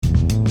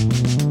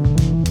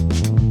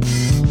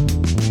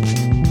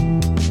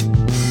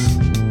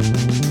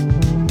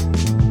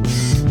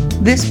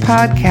This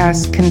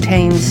podcast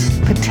contains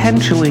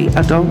potentially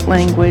adult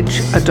language,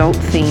 adult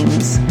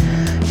themes,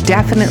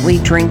 definitely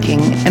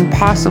drinking, and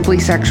possibly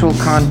sexual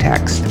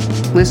context.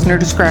 Listener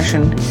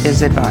discretion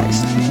is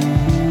advised.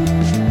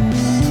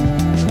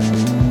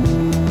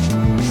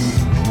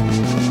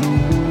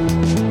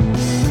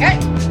 Hey,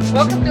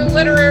 welcome to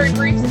Literary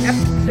Briefs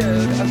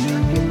episode of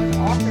Drinking with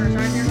Authors.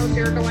 I'm your host,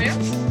 Erica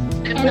Lance.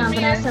 And I'm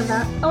Vanessa.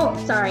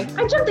 Sorry.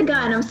 I jumped the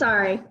gun. I'm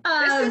sorry.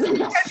 This is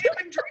because you've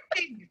been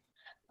drinking.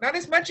 Not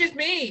as much as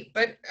me,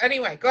 but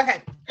anyway, go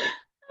ahead.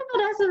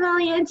 Vanessa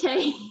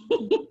Valiente.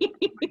 Oh my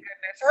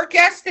goodness. Our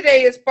guest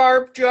today is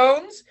Barb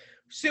Jones.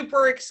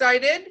 Super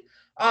excited.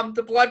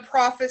 The Blood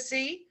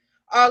Prophecy.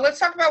 Let's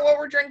talk about what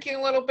we're drinking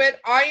a little bit.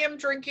 I am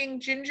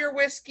drinking ginger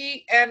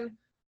whiskey and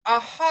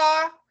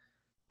AHA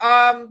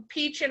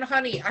peach and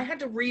honey. I had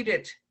to read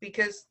it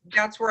because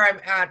that's where I'm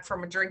at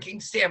from a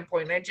drinking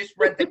standpoint. I just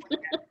read the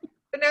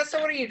Vanessa,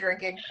 what are you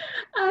drinking?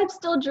 I'm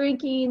still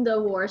drinking the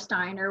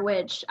Warsteiner,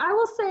 which I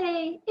will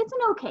say it's an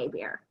okay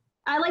beer.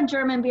 I like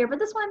German beer, but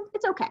this one,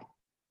 it's okay.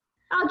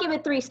 I'll give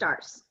it 3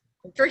 stars.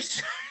 3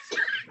 stars.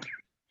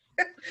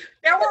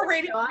 Now we're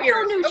rating beers.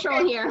 I'm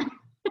neutral here.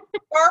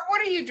 Barb,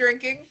 what are you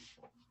drinking?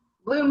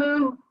 Blue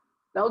Moon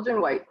Belgian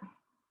White.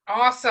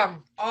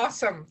 Awesome.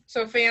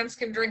 So fans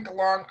can drink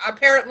along.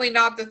 Apparently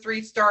not the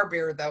 3-star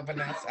beer though,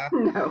 Vanessa.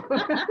 No.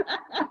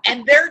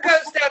 And there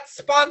goes that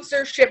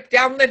sponsorship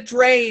down the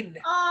drain.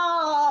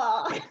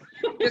 Oh.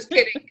 Just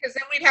kidding, because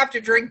then we'd have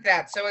to drink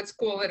that, so it's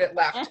cool that it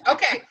left.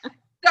 Okay,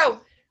 so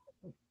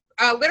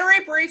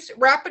literary briefs,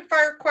 rapid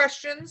fire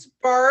questions.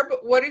 Barb,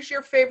 what is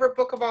your favorite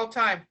book of all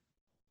time?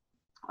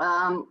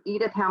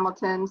 Edith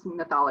Hamilton's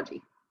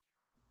Mythology.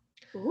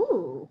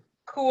 Ooh.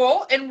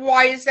 Cool. And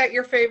why is that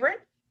your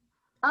favorite?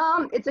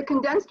 It's a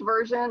condensed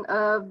version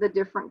of the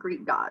different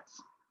Greek gods.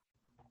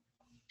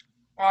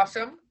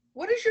 Awesome.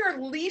 What is your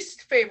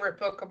least favorite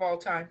book of all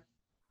time?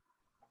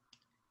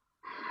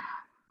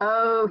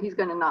 Oh, he's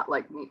gonna not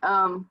like me.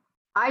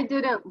 I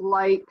didn't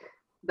like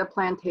The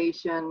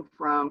Plantation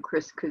from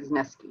Chris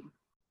Kuzneski.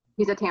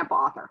 He's a Tampa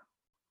author.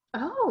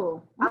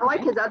 Oh. Okay. I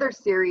like his other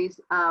series,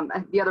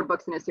 the other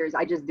books in his series.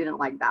 I just didn't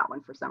like that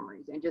one for some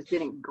reason. It just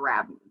didn't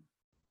grab me.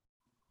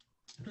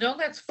 No,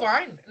 that's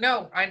fine.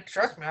 No,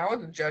 trust me, I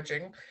wasn't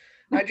judging.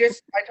 I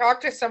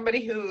talked to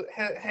somebody who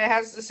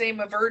has the same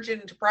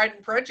aversion to Pride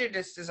and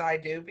Prejudice as I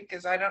do,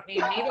 because I don't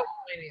need needle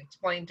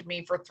explained to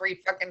me for 3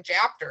 fucking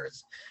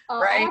chapters.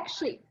 Right?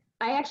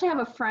 I actually have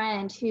a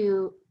friend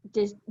who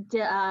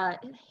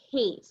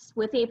hates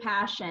with a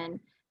passion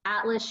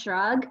Atlas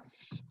Shrugged,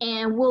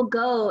 and we'll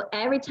go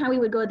every time we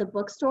would go to the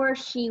bookstore.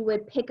 She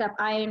would pick up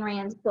Ayn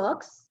Rand's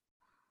books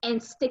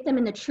and stick them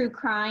in the true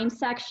crime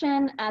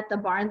section at the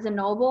Barnes and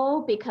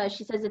Noble, because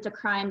she says it's a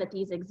crime that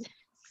these exist.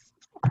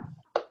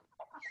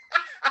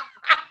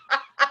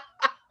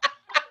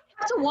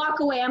 To walk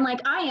away, I'm like,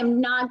 I am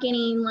not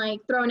getting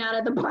thrown out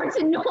of the Barnes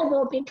and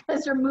Noble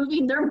because they're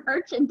moving their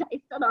merchandise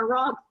to the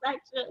wrong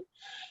section.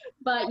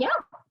 But yeah,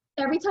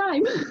 every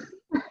time.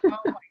 Oh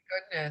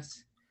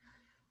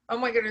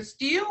my goodness.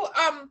 Do you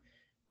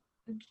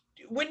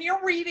when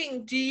you're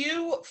reading, do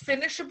you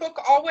finish a book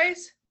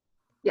always?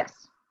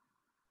 Yes.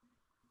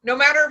 No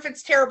matter if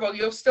it's terrible,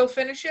 you'll still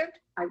finish it?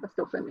 I will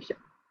still finish it.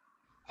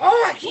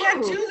 Oh, I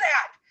can't do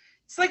that.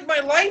 It's like my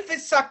life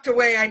is sucked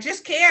away. I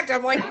just can't.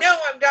 I'm like, no,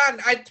 I'm done.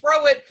 I'd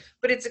throw it,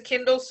 but it's a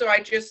Kindle, so I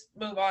just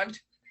move on.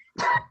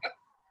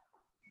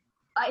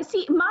 This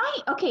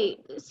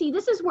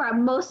is where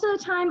most of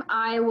the time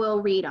I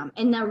will read them.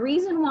 And the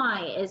reason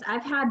why is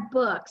I've had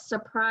books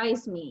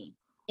surprise me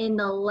in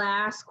the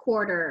last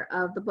quarter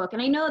of the book.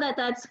 And I know that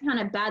that's kind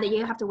of bad that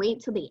you have to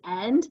wait till the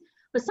end,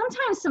 but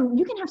sometimes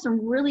you can have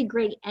some really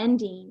great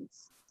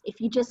endings if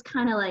you just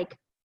kind of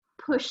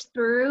push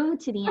through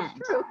to the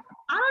end. True.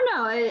 I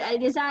don't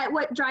know. Is that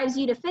what drives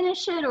you to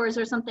finish it, or is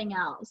there something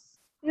else?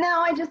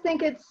 No, I just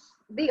think it's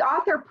the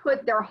author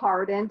put their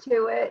heart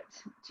into it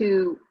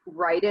to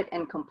write it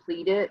and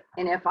complete it.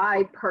 And if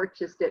I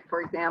purchased it,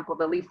 for example,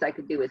 the least I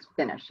could do is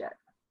finish it.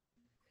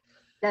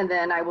 And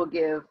then I will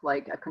give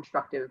a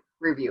constructive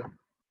review.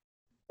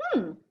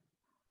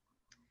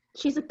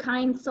 She's a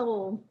kind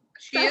soul.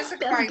 She is a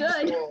kind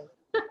soul.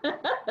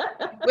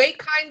 Way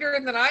kinder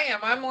than I am.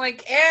 I'm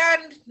like,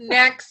 and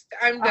next,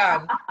 I'm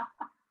done.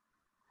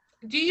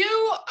 Do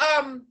you,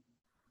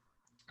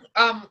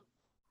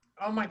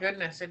 oh my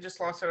goodness, I just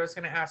lost what I was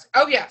going to ask.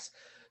 Oh, yes.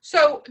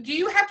 So do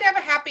you have to have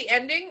a happy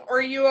ending, or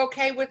are you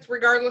okay with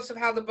regardless of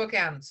how the book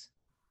ends?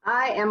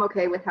 I am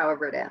okay with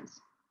however it ends.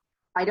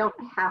 I don't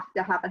have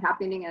to have a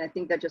happy ending, and I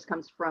think that just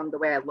comes from the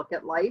way I look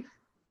at life.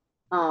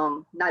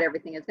 Not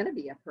everything is going to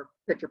be a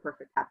picture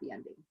perfect happy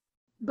ending.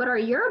 But are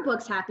your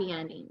books happy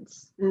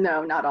endings?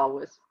 No, not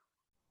always.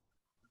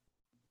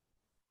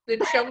 The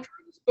children's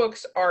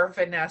books are,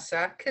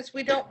 Vanessa, because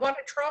we don't want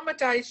to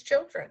traumatize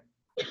children.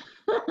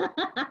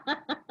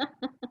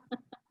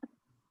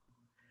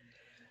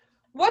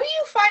 What do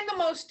you find the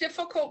most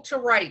difficult to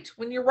write?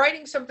 When you're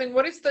writing something,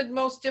 what is the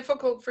most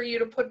difficult for you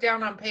to put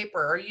down on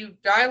paper? Are you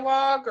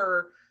dialogue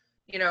or,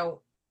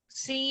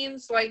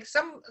 scenes. Like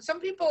some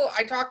people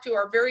I talk to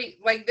are very,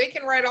 like, they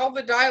can write all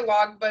the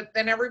dialogue, but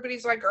then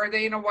everybody's like, are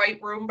they in a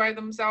white room by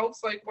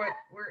themselves? Like what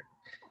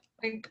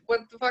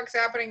the fuck's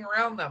happening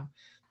around them?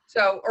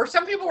 So, or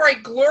some people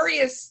write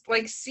glorious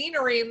like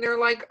scenery and they're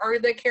like, are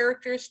the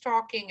characters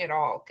talking at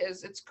all?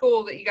 Because it's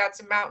cool that you got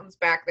some mountains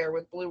back there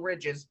with blue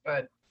ridges,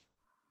 but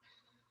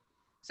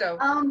so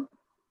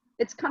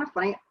it's kind of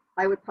funny.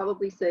 I would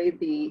probably say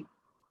the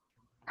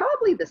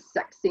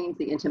sex scenes,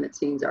 the intimate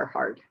scenes are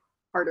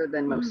harder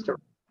than most stories.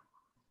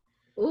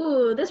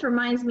 Ooh, this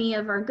reminds me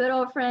of our good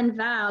old friend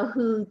Val,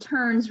 who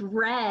turns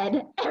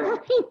red every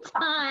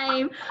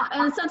time.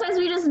 And sometimes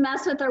we just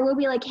mess with her. We'll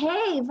be like,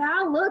 hey,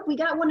 Val, look, we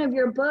got one of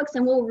your books.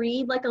 And we'll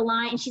read like a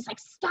line. And she's like,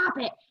 stop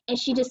it. And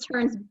she just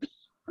turns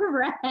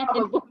red.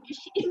 Oh.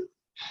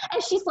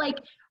 And she's like,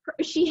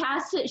 she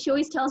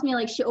always tells me,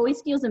 like, she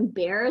always feels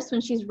embarrassed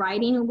when she's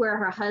writing where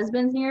her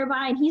husband's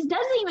nearby. And he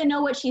doesn't even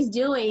know what she's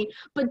doing.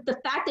 But the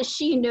fact that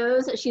she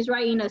knows that she's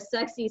writing a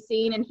sexy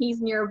scene and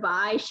he's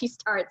nearby, she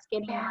starts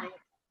getting like,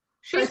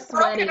 she's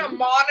broken a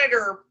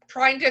monitor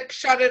trying to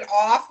shut it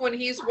off when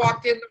he's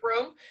walked in the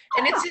room.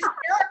 And it's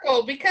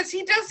hysterical because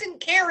he doesn't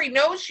care. He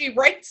knows she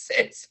writes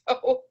it.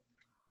 So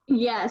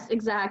yes,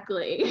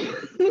 exactly.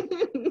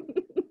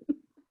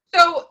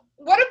 So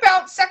what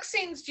about sex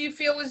scenes do you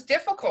feel is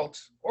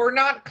difficult or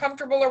not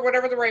comfortable or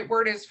whatever the right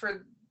word is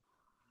for,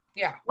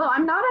 yeah. Well,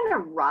 I'm not an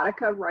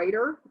erotica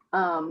writer,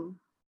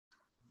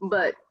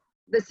 but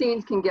the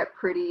scenes can get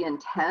pretty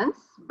intense,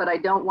 but I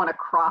don't want to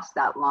cross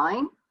that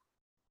line.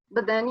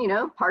 But then, you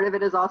know, part of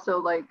it is also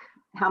like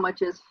how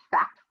much is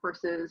fact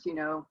versus, you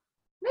know,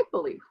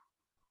 make-believe.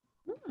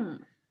 Well,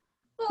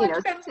 it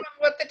depends on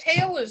what the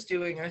tale is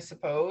doing, I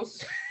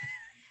suppose.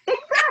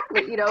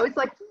 Exactly. You know, it's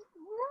like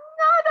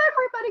not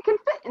everybody can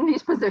fit in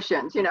these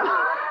positions, you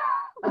know.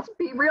 Let's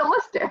be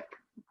realistic.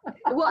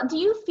 Well, do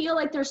you feel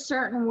like there's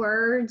certain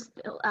words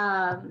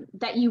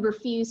that you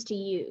refuse to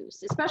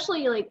use?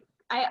 Especially like,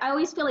 I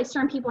always feel like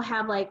certain people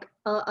have like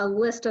a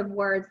list of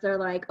words. They're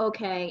like,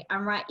 okay,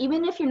 I'm right.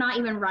 Even if you're not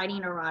even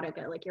writing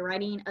erotica, like you're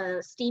writing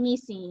a steamy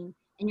scene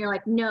and you're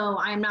like, no,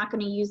 I'm not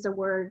going to use the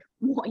word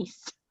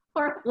moist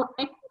or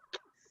like.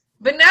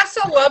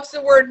 Vanessa loves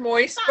the word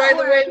moist, by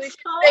the way. We should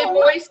say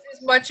moist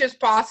as much as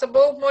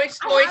possible. Moist.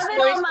 I have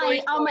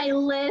it on my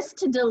list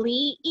to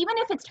delete, even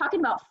if it's talking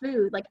about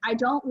food. Like, I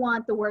don't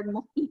want the word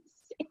moist.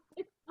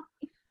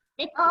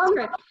 I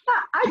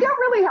don't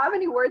really have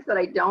any words that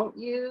I don't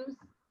use.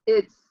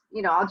 It's,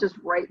 you know, I'll just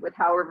write with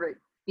however it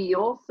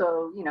feels.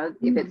 So, you know,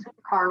 if it's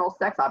carnal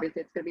sex,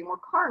 obviously it's going to be more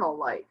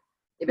carnal-like.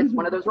 If it's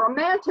one of those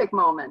romantic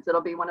moments,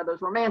 it'll be one of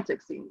those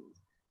romantic scenes.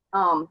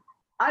 I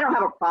don't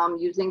have a problem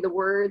using the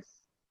words.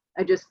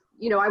 I just,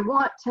 you know,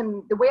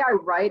 the way I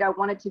write, I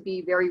want it to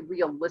be very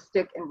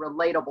realistic and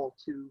relatable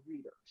to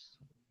readers.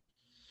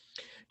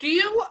 Do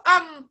you,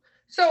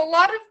 so a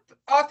lot of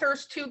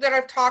authors too that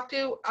I've talked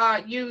to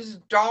use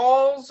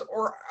dolls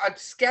or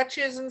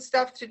sketches and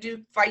stuff to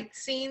do fight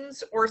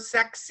scenes or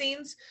sex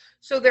scenes.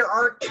 So there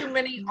aren't too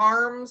many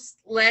arms,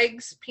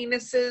 legs,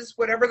 penises,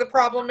 whatever the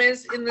problem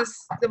is in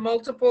the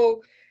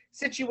multiple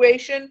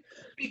situation,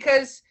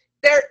 because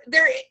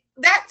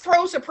that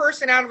throws a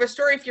person out of a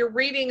story if you're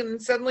reading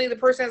and suddenly the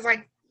person has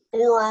like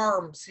 4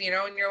 arms, you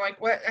know, and you're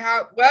like, what?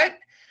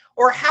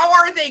 Or how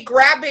are they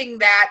grabbing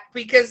that?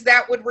 Because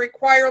that would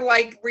require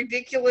like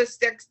ridiculous,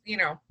 you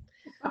know.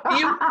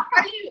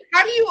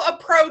 How do you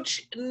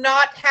approach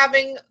not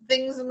having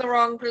things in the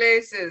wrong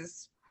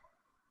places?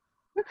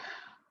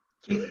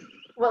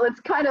 Well, it's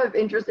kind of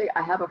interesting.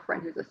 I have a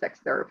friend who's a sex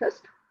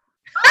therapist.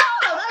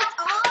 Oh, that's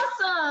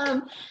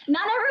awesome.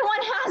 Not everyone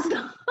has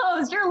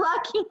those. You're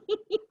lucky.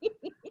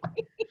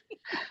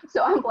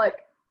 So I'm like,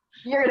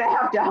 you're going to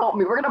have to help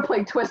me. We're going to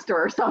play Twister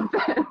or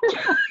something.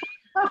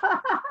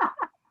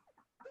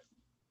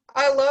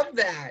 I love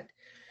that.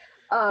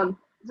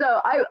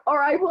 So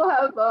I will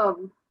have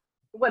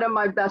one of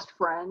my best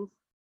friends,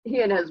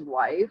 he and his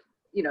wife,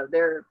 you know,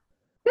 they're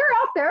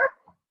out there.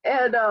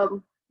 And,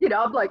 you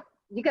know, I'm like,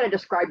 you got to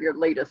describe your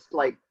latest,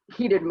 like,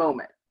 heated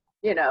moment,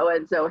 you know,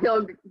 and so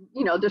he'll,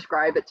 you know,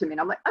 describe it to me.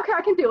 And I'm like, okay,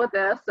 I can deal with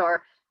this.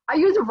 Or I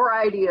use a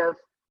variety of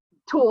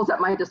tools at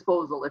my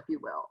disposal, if you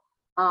will.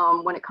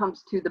 When it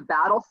comes to the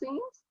battle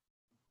scenes,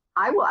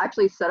 I will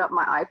actually set up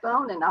my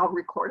iPhone and I'll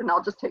record, and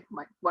I'll just take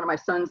one of my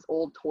son's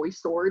old toy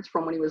swords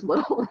from when he was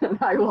little, and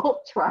I will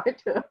try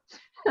to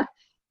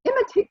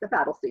imitate the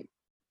battle scene.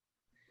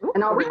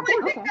 And I'll record.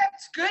 I think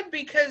that's good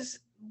because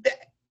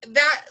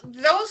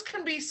those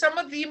can be some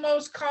of the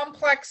most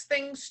complex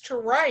things to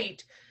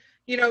write.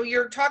 You know,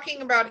 you're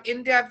talking about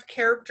in-depth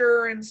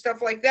character and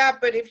stuff like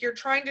that, but if you're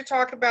trying to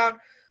talk about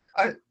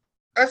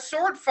a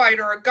sword fight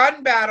or a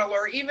gun battle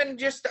or even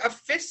just a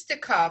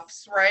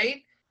fisticuffs,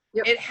 right?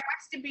 Yep. It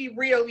has to be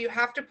real. You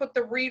have to put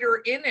the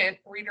reader in it,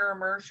 reader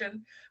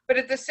immersion. But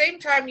at the same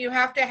time, you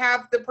have to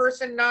have the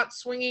person not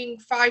swinging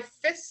 5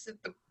 fists at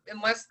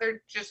unless they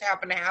just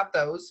happen to have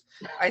those,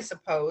 I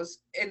suppose.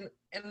 And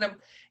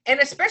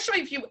especially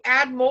if you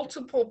add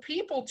multiple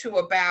people to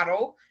a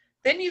battle,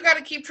 then you got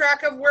to keep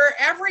track of where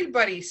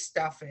everybody's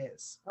stuff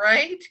is,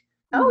 right?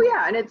 Oh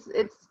yeah, and it's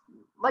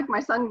like my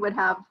son would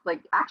have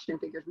like action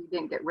figures we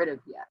didn't get rid of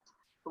yet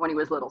when he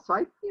was little.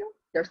 So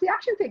there's the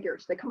action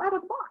figures. They come out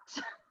of the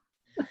box.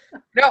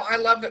 No, I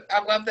love it.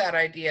 I love that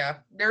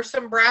idea. There's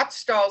some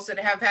Bratz dolls that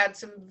have had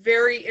some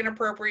very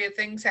inappropriate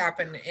things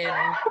happen in,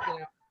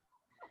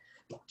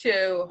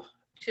 to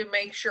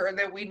make sure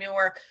that we knew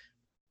her.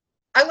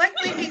 I like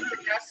making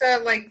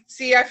Vanessa,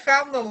 see, I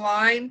found the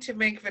line to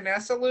make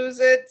Vanessa lose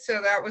it,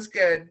 so that was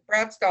good.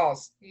 Bratz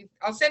dolls.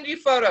 I'll send you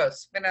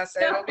photos,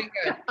 Vanessa. It'll be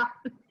good.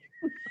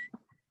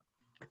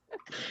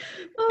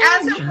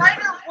 As a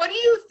writer, what do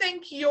you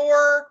think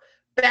your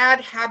bad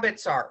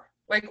habits are?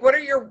 What are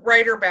your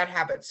writer bad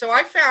habits? So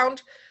I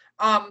found,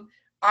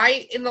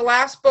 in the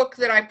last book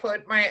that I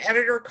put, my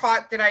editor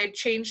caught that I had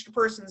changed a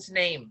person's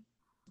name.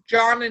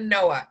 John and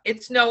Noah.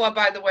 It's Noah,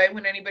 by the way,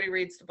 when anybody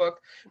reads the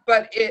book.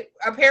 But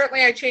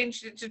apparently I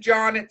changed it to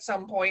John at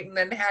some point and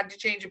then had to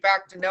change it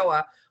back to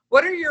Noah.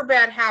 What are your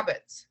bad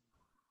habits?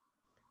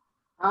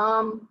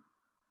 I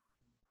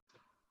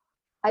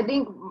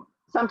think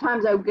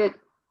sometimes I get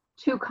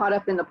too caught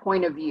up in the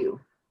point of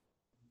view.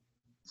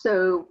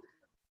 So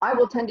I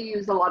will tend to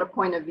use a lot of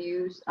point of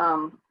views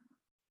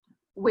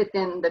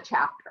within the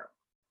chapter.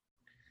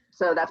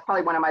 So that's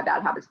probably one of my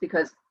bad habits,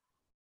 because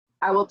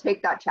I will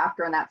take that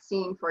chapter and that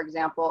scene, for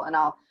example, and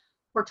I'll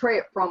portray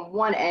it from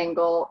one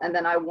angle, and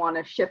then I want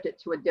to shift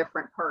it to a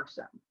different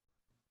person.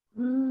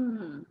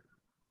 Do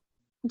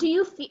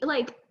you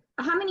feel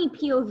how many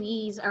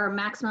POVs or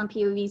maximum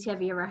POVs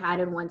have you ever had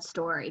in one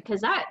story?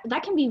 Because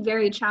that can be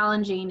very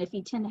challenging if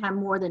you tend to have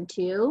more than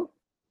two.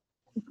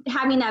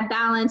 Having that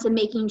balance and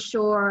making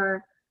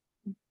sure,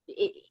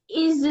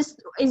 is this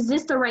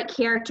the right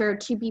character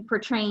to be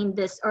portraying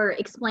this or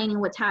explaining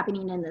what's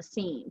happening in the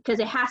scene? Because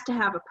it has to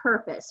have a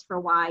purpose for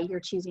why you're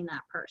choosing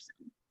that person.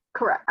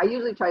 Correct. I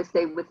usually try to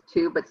stay with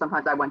two, but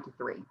sometimes I went to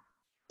three.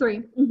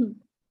 Mm-hmm.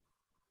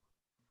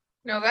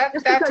 No,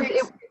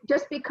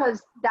 just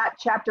because that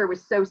chapter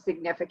was so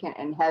significant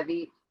and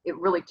heavy, it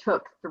really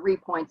took 3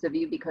 points of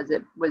view, because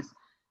it was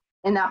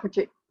in that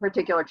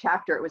particular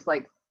chapter, it was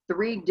like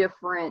 3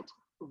 different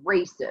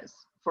races.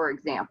 For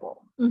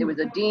example, It was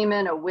a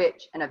demon, a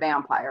witch, and a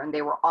vampire, and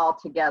they were all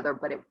together,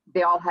 but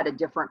they all had a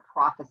different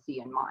prophecy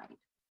in mind.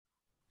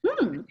 A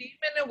demon,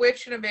 a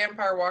witch, and a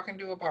vampire walk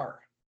into a bar.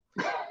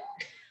 It's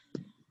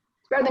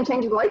better than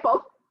changing the light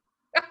bulb.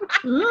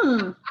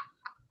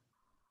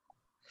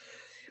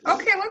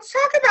 Okay, let's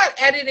talk about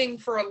editing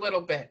for a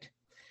little bit.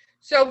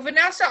 So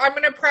Vanessa, I'm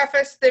going to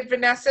preface that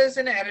Vanessa is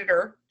an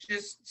editor,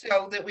 just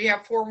so that we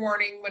have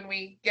forewarning when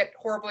we get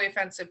horribly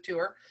offensive to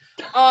her.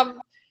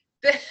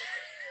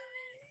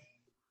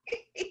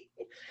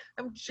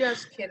 I'm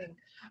just kidding.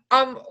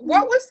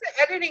 What was the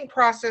editing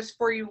process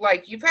for you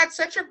like? You've had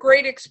such a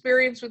great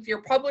experience with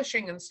your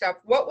publishing and stuff.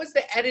 What was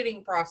the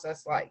editing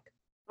process like?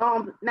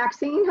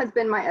 Maxine has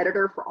been my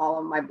editor for all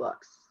of my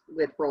books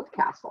with World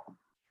Castle.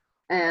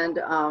 And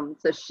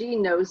so she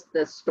knows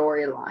the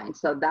storyline.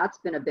 So that's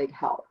been a big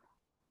help.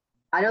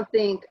 I don't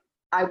think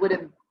I would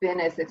have been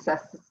as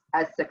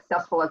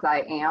successful as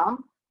I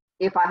am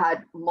if I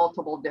had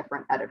multiple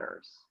different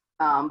editors.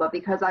 But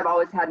because I've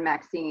always had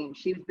Maxine,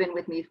 she's been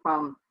with me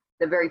from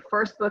the very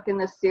first book in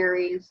the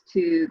series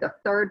to the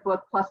 3rd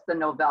book, plus the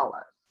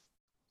novellas.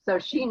 So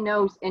she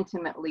knows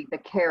intimately the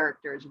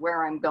characters,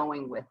 where I'm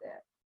going with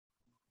it.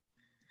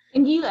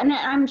 And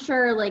I'm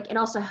sure it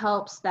also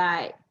helps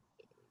that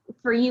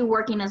for you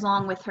working as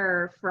long with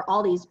her for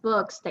all these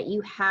books, that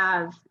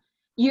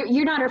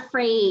you're not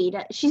afraid,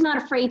 she's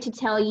not afraid to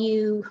tell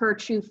you her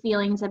true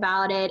feelings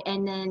about it,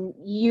 and then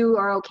you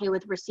are okay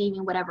with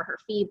receiving whatever her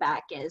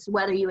feedback is,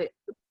 whether you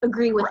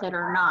agree with it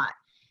or not.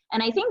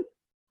 And I think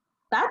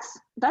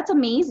that's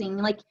amazing,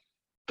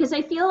 because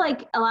I feel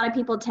like a lot of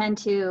people tend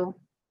to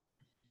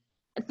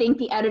think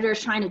the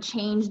editor's trying to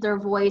change their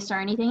voice or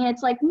anything.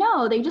 It's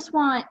no, they just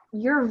want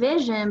your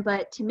vision,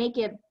 but to make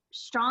it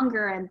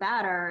stronger and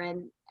better.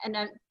 And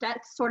that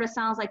sort of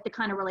sounds like the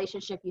kind of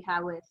relationship you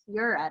have with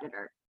your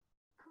editor.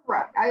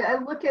 Correct. I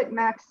look at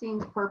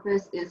Maxine's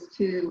purpose is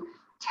to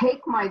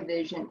take my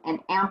vision and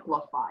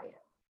amplify it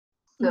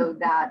so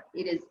that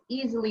it is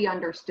easily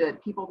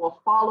understood. People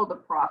will follow the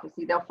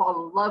prophecy. They'll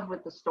fall in love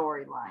with the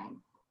storyline.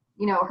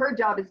 Her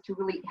job is to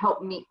really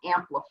help me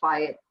amplify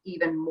it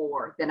even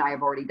more than I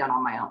have already done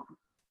on my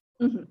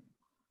own.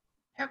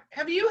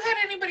 Have you had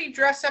anybody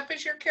dress up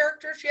as your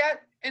characters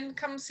yet and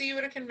come see you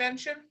at a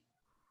convention?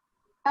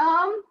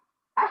 I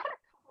had a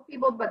couple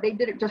people, but they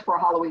did it just for a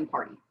Halloween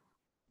party.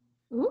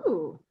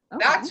 Ooh.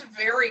 Okay. That's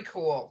very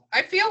cool.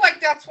 I feel like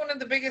that's one of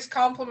the biggest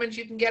compliments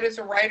you can get as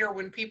a writer,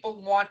 when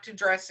people want to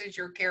dress as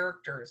your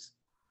characters.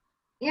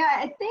 Yeah,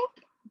 I think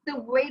the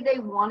way they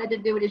wanted to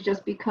do it is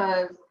just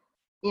because,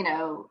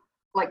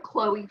 like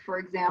Chloe, for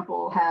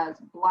example, has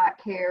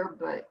black hair,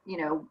 but,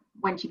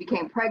 when she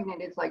became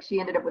pregnant, it's like she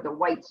ended up with a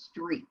white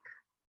streak.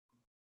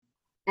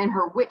 And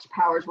her witch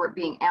powers were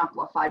being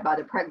amplified by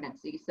the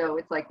pregnancy. So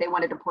it's like they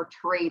wanted to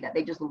portray that.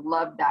 They just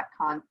loved that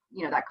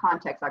that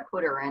context I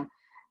put her in.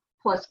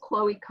 Plus,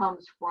 Chloe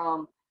comes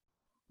from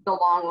the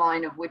long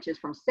line of witches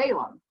from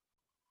Salem.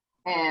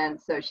 And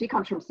so she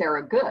comes from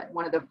Sarah Good,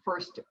 one of the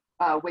first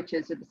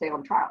witches of the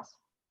Salem trials.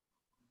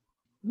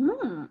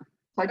 Hmm.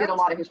 So I did a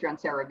lot of history on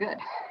Sarah Good.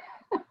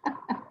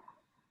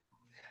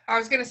 I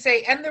was going to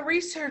say, and the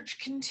research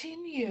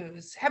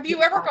continues. Have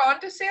you ever gone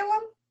to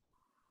Salem?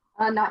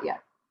 Not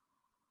yet.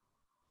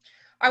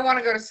 I want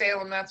to go to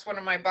Salem. That's one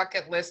of my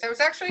bucket lists. I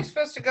was actually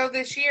supposed to go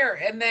this year,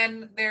 and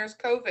then there's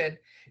COVID.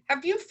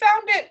 Have you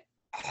found it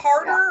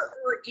harder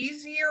or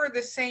easier or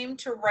the same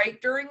to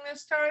write during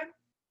this time?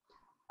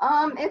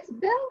 It's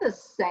been the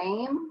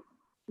same,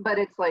 but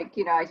it's like,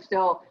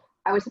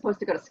 I was supposed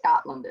to go to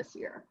Scotland this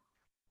year.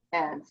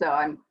 And so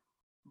I'm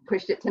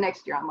pushed it to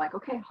next year. I'm like,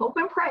 okay, hope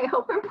and pray,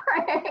 hope and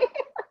pray.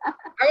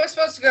 I was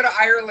supposed to go to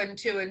Ireland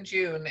too in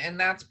June, and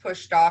that's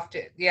pushed off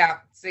to,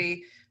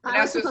 see.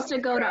 I was supposed to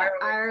go to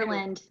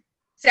Ireland.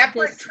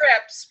 Separate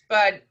trips,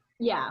 but.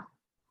 Yeah.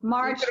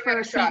 March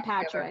for St.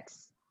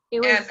 Patrick's.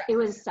 It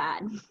was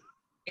sad.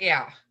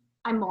 Yeah.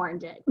 I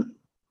mourned it.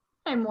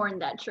 I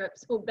mourned that trip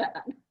so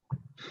bad.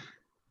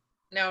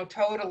 No,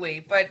 totally.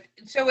 But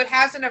so it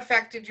hasn't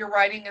affected your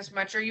writing as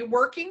much. Are you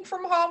working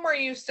from home? Or are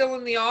you still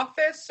in the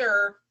office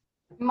or?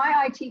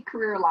 My IT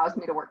career allows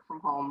me to work from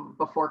home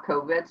before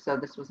COVID, so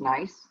this was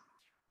nice.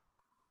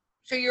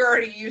 So you're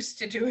already used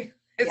to doing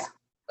this.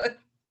 Yeah.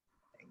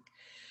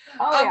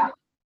 Yeah.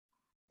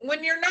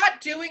 When you're not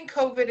doing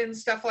COVID and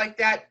stuff like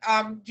that,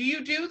 do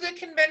you do the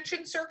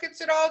convention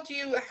circuits at all?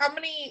 How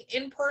many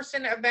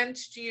in-person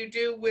events do you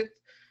do with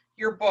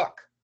your book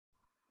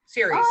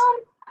series?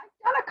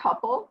 I've done a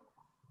couple.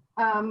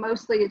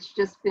 Mostly it's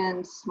just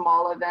been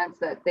small events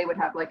that they would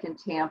have like in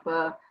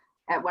Tampa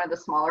at one of the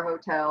smaller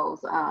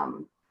hotels.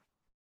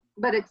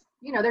 But it's,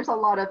 there's a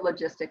lot of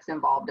logistics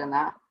involved in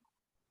that.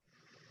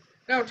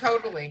 No,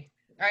 totally.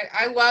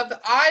 I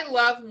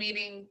love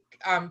meeting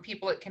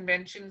people at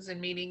conventions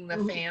and meeting the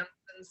fans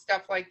and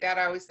stuff like that.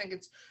 I always think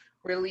it's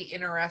really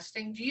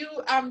interesting. Do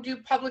you do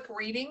public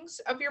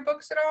readings of your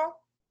books at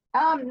all?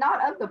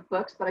 Not of the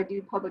books, but I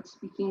do public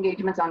speaking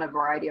engagements on a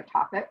variety of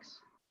topics.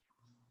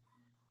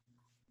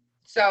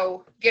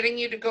 So getting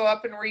you to go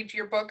up and read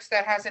your books,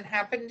 that hasn't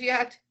happened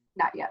yet?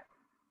 Not yet.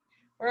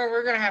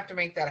 We're going to have to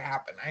make that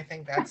happen. I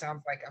think that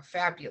sounds like a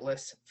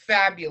fabulous,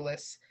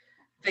 fabulous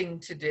thing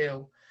to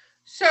do.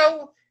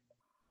 So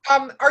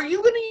are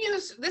you going to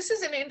use, this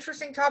is an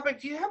interesting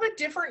topic. Do you have a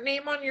different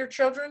name on your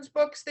children's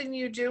books than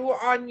you do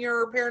on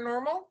your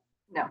paranormal?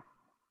 No.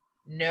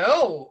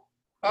 No.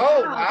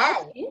 Oh,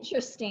 wow. That's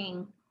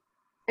interesting.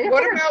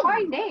 What about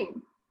my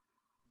name?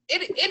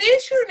 It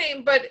is your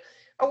name, but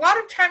a lot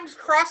of times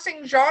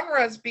crossing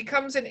genres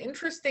becomes an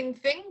interesting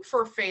thing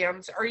for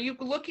fans. Are you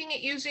looking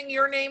at using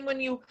your name when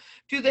you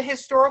do the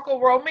historical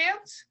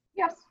romance?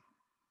 Yes.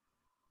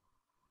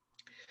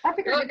 I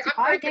figured it's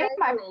my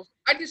name.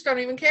 I just don't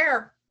even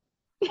care.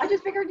 I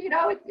just figured,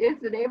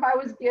 it's the name I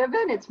was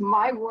given. It's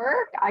my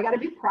work. I got to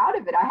be proud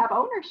of it. I have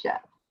ownership.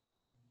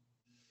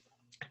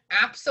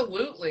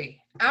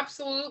 Absolutely.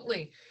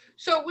 Absolutely.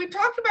 So we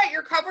talked about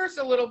your covers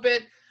a little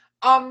bit.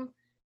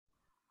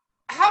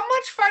 How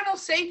much final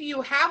say do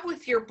you have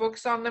with your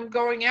books on them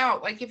going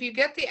out? Like if you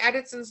get the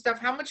edits and stuff,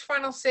 how much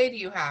final say do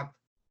you have?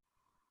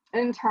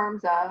 In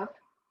terms of?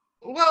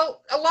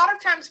 Well, a lot of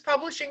times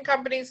publishing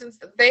companies,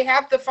 they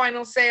have the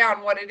final say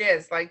on what it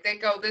is. Like they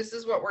go, this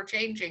is what we're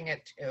changing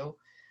it to.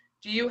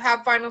 Do you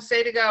have final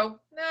say to go,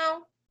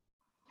 no?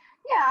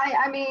 Yeah,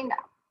 I mean,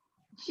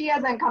 she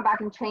hasn't come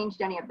back and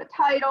changed any of the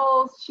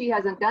titles. She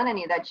hasn't done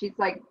any of that. She's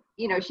like,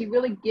 she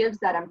really gives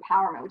that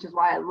empowerment, which is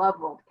why I love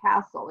Rolled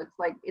Castle. It's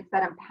like, it's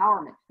that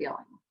empowerment feeling.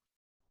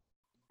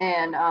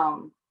 And,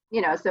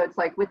 so it's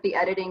like with the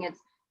editing, it's,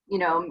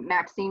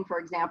 Maxine, for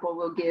example,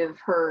 will give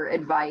her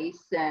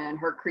advice and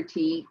her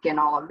critique and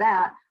all of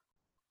that.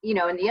 In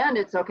the end,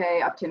 it's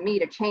okay, up to me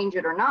to change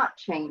it or not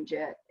change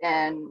it.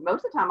 And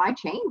most of the time I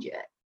change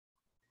it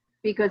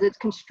because it's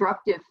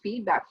constructive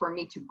feedback for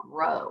me to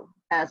grow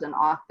as an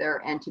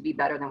author and to be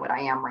better than what I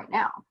am right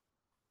now.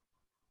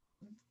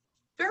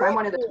 Very I'm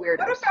one of those weirdos.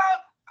 What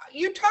about,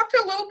 you talked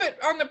a little bit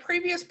on the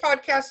previous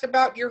podcast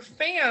about your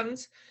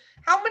fans.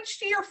 How much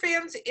do your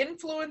fans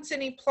influence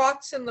any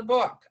plots in the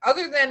book?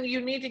 Other than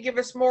you need to give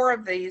us more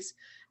of these,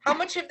 how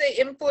much have they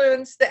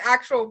influenced the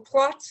actual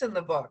plots in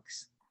the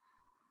books?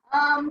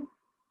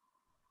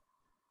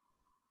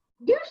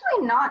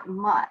 Usually not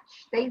much.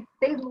 They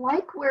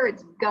like where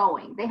it's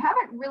going. They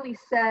haven't really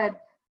said,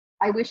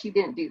 I wish you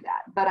didn't do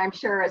that. But I'm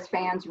sure as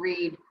fans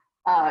read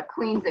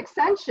Queen's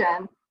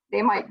Ascension,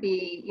 they might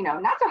be,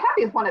 not so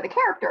happy with one of the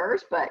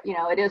characters, but,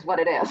 it is what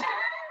it is.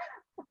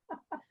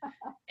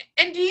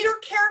 And do your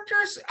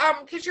characters,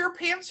 because you're a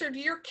pantser, do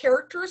your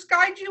characters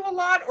guide you a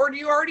lot, or do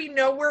you already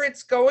know where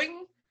it's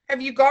going?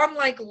 Have you gone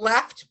like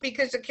left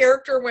because the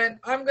character went,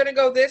 I'm going to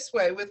go this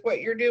way with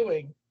what you're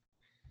doing?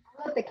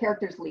 I let the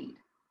characters lead.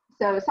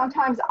 So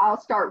sometimes I'll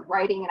start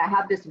writing and I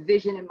have this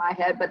vision in my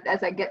head, but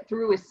as I get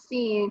through a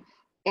scene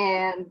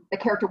and the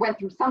character went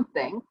through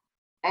something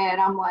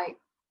and I'm like,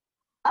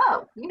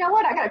 oh, you know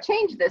what? I got to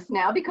change this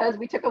now because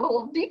we took a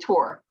little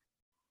detour.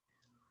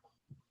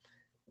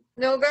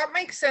 No, that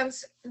makes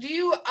sense. Do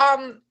you,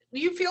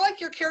 you feel like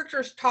your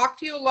characters talk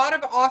to you? A lot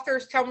of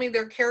authors tell me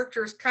their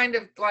characters kind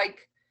of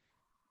like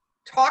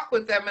talk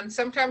with them, and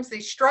sometimes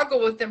they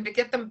struggle with them to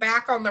get them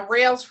back on the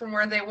rails from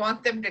where they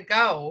want them to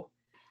go.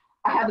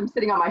 I have them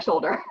sitting on my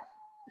shoulder.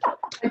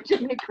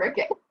 Jiminy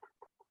Cricket.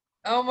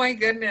 Oh my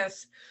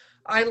goodness.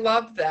 I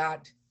love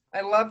that.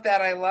 I love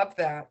that. I love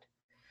that.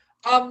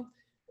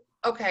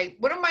 Okay.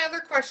 One of my other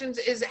questions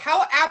is,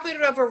 how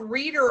avid of a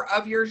reader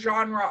of your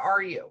genre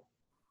are you?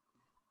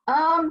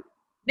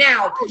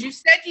 Now, because you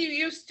said you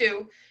used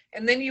to,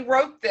 and then you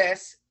wrote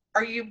this,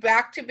 are you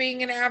back to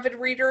being an avid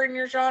reader in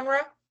your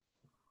genre?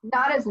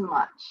 Not as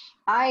much.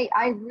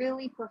 I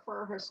really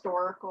prefer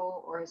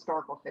historical or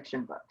historical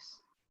fiction books,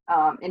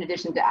 in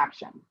addition to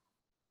action.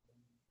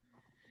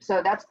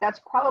 So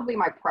that's probably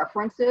my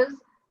preferences.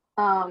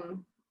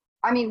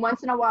 I mean,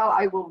 once in a while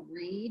I will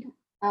read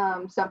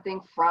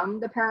something from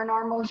the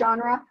paranormal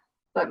genre,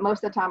 but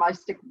most of the time I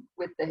stick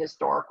with the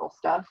historical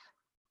stuff.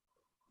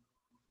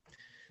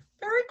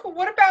 Very cool.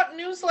 What about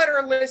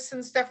newsletter lists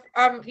and stuff?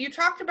 You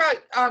talked about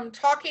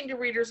talking to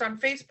readers on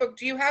Facebook.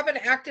 Do you have an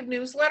active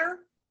newsletter?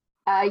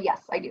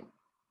 Yes, I do.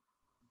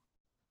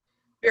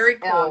 Very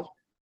cool.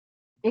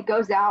 It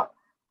goes out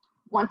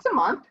once a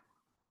month,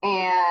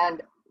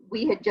 and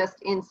we had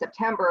just in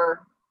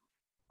September,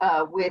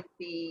 with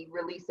the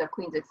release of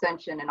Queen's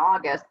Ascension in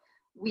August,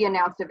 we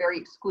announced a very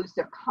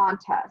exclusive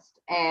contest,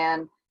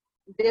 and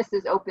this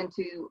is open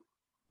to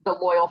the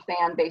loyal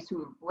fan base who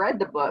have read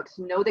the books,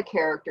 know the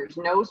characters,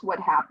 knows what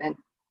happened,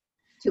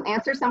 to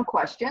answer some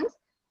questions.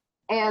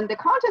 And the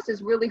contest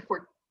is really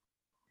for,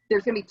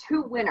 there's going to be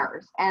 2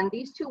 winners, and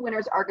these 2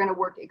 winners are going to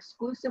work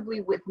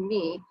exclusively with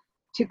me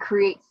to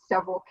create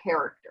several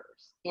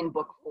characters in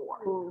book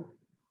 4.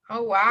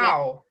 Oh,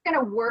 wow. I'm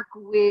going to work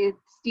with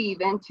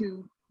Stephen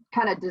to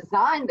kind of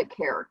design the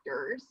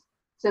characters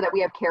so that we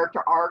have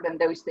character art and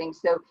those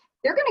things. So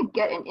they're going to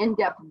get an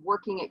in-depth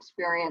working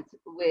experience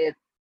with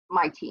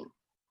my team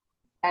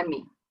and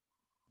me.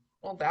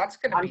 Well, that's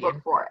going to be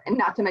book 4. And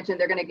not to mention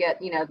they're going to get,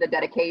 the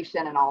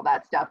dedication and all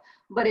that stuff.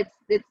 But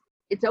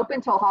it's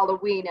open till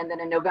Halloween, and then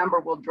in November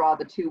we'll draw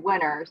the 2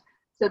 winners.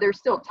 So there's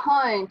still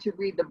time to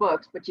read the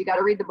books, but you got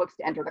to read the books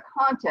to enter the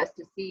contest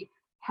to see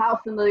how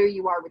familiar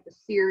you are with the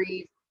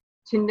series,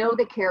 to know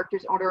the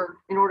characters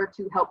in order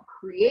to help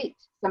create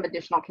some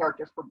additional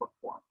characters for book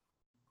 4.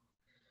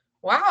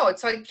 Wow,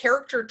 it's like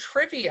character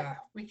trivia.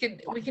 We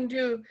can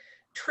do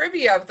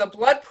trivia of the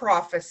Blood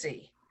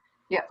Prophecy.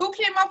 Yeah. Who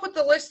came up with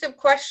the list of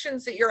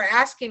questions that you're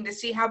asking to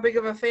see how big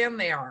of a fan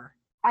they are?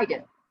 I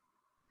did.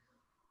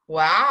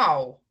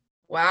 Wow.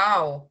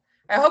 Wow.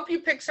 I hope you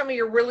picked some of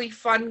your really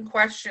fun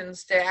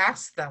questions to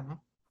ask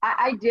them.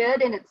 I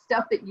did, and it's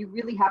stuff that you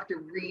really have to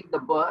read the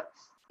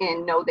books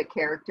and know the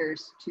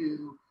characters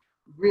to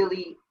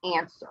really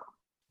answer.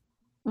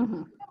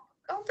 Mm-hmm.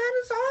 Oh, that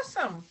is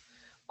awesome.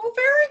 Well,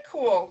 very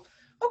cool.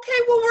 Okay,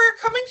 well, we're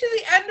coming to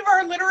the end of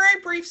our Literary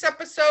Briefs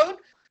episode.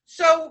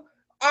 So,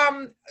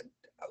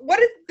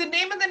 what is the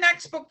name of the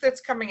next book that's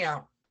coming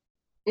out?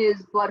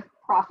 Is Blood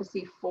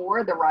Prophecy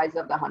 4, The Rise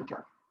of the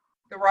Hunter.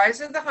 The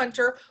Rise of the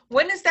Hunter.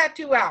 When is that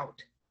due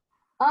out?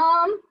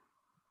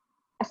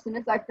 As soon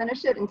as I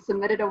finish it and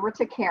submit it over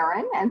to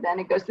Karen, and then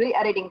it goes through the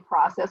editing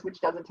process, which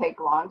doesn't take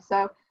long.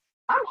 So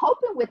I'm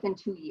hoping within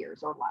 2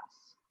 years or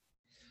less.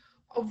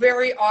 Oh,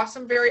 very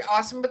awesome, very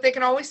awesome. But they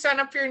can always sign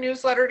up for your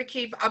newsletter to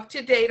keep up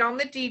to date on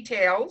the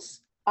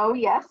details. Oh,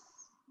 yes,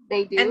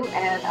 they do. And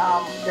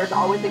there's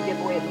always a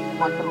giveaway at least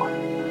once a month.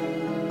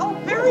 Oh,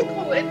 very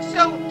cool. And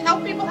so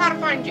tell people how to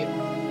find you.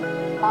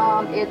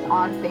 It's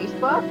on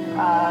Facebook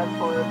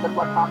for the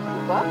Blood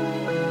Prophecy books,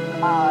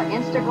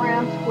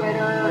 Instagram,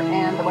 Twitter,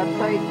 and the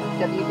website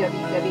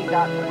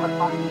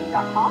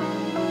www.thebloodprophecy.com,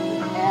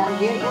 and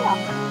via email.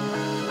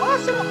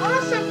 Awesome,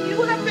 awesome. You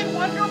have been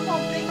wonderful.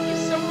 Thank you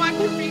so much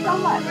for being so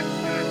much.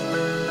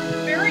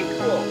 Very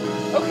cool.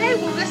 Okay,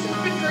 well, this has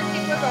been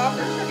Drinking with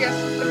Authors. Our guest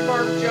has been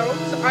Barb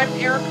Jones. I'm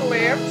Erica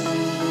Lance.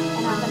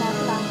 And I'm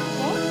Vanessa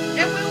Dante.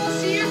 And we will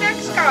see you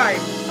next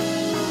time.